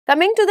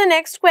Coming to the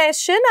next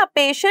question, a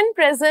patient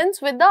presents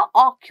with the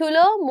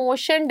ocular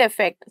motion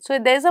defect. So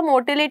there is a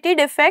motility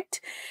defect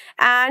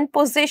and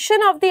position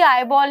of the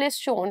eyeball is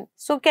shown.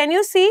 So can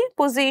you see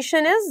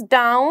position is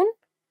down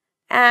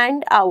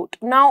and out.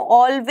 Now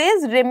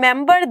always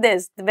remember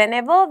this,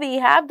 whenever we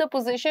have the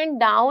position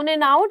down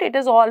and out, it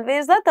is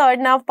always the third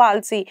nerve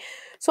palsy.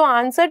 So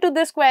answer to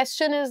this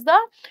question is the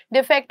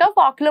defect of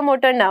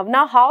oculomotor nerve.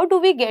 Now how do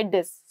we get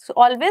this? So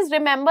always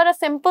remember a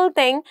simple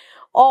thing,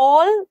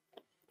 all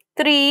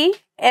 3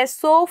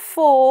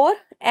 SO4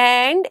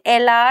 and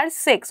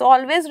LR6.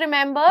 Always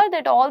remember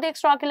that all the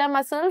extraocular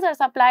muscles are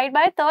supplied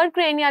by third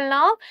cranial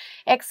nerve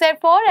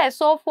except for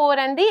SO4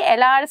 and the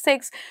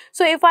LR6.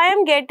 So if I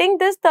am getting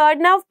this third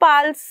nerve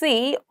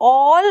palsy,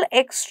 all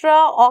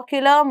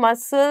extraocular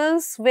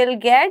muscles will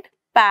get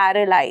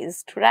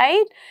paralyzed,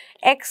 right?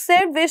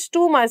 Except which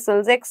two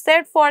muscles?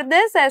 Except for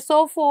this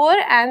SO4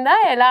 and the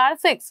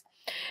LR6.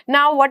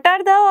 Now what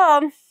are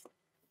the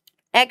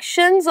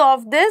actions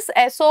of this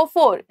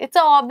SO4? It's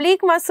an oblique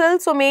muscle,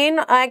 so main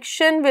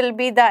action will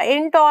be the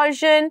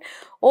intorsion,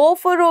 O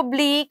for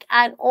oblique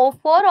and O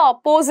for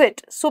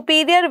opposite.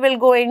 Superior will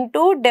go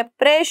into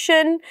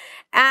depression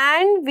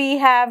and we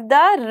have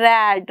the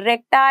RAD,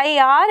 recti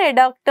are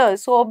adductors,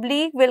 so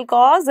oblique will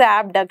cause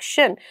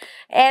abduction.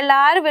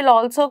 LR will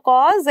also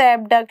cause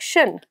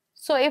abduction.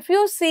 So if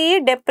you see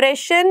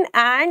depression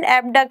and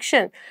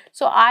abduction,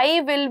 so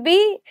eye will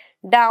be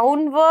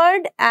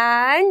downward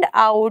and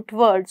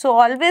outward. So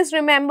always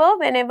remember,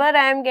 whenever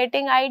I am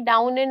getting eye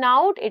down and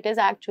out, it is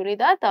actually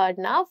the third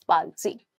nerve palsy.